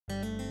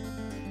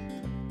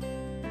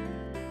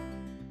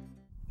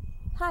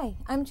Hi,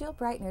 I'm Jill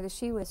Breitner, the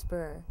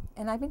SheWhisperer,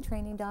 and I've been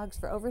training dogs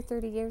for over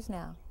 30 years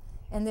now.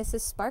 And this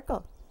is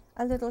Sparkle,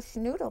 a little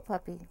schnoodle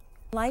puppy.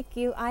 Like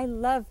you, I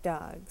love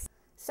dogs.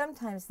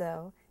 Sometimes,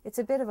 though, it's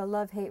a bit of a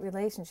love-hate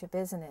relationship,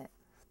 isn't it?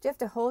 Do you have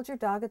to hold your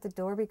dog at the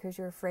door because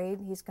you're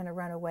afraid he's going to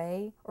run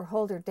away, or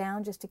hold her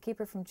down just to keep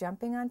her from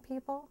jumping on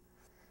people?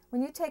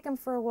 When you take him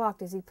for a walk,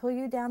 does he pull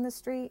you down the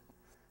street?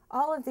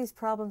 All of these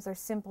problems are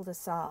simple to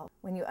solve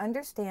when you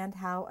understand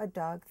how a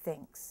dog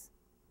thinks.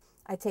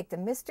 I take the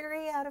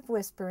mystery out of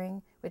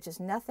whispering, which is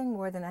nothing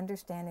more than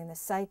understanding the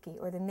psyche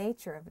or the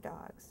nature of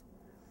dogs.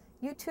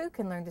 You too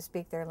can learn to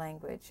speak their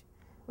language,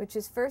 which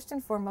is first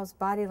and foremost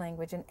body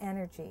language and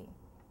energy.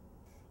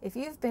 If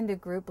you've been to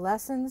group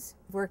lessons,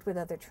 worked with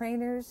other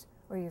trainers,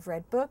 or you've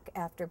read book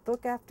after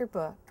book after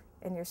book,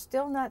 and you're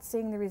still not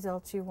seeing the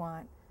results you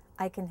want,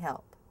 I can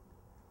help.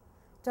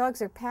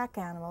 Dogs are pack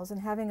animals,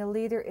 and having a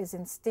leader is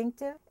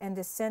instinctive and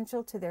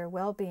essential to their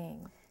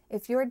well-being.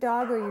 If your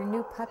dog or your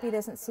new puppy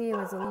doesn't see you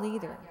as a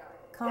leader,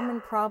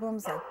 common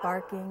problems like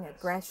barking,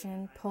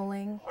 aggression,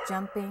 pulling,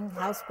 jumping,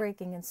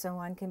 housebreaking, and so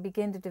on can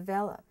begin to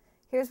develop.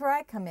 Here's where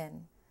I come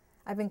in.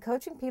 I've been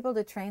coaching people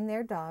to train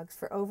their dogs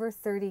for over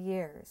 30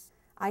 years.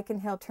 I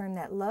can help turn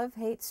that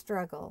love-hate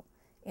struggle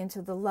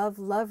into the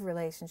love-love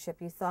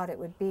relationship you thought it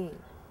would be.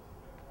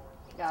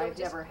 Yeah, I've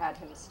never had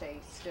him stay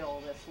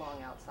still this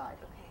long outside.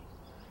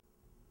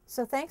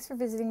 So thanks for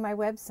visiting my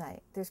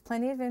website. There's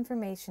plenty of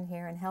information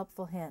here and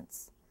helpful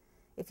hints.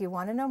 If you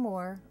want to know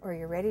more or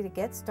you're ready to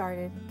get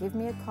started, give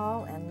me a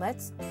call and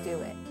let's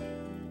do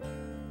it.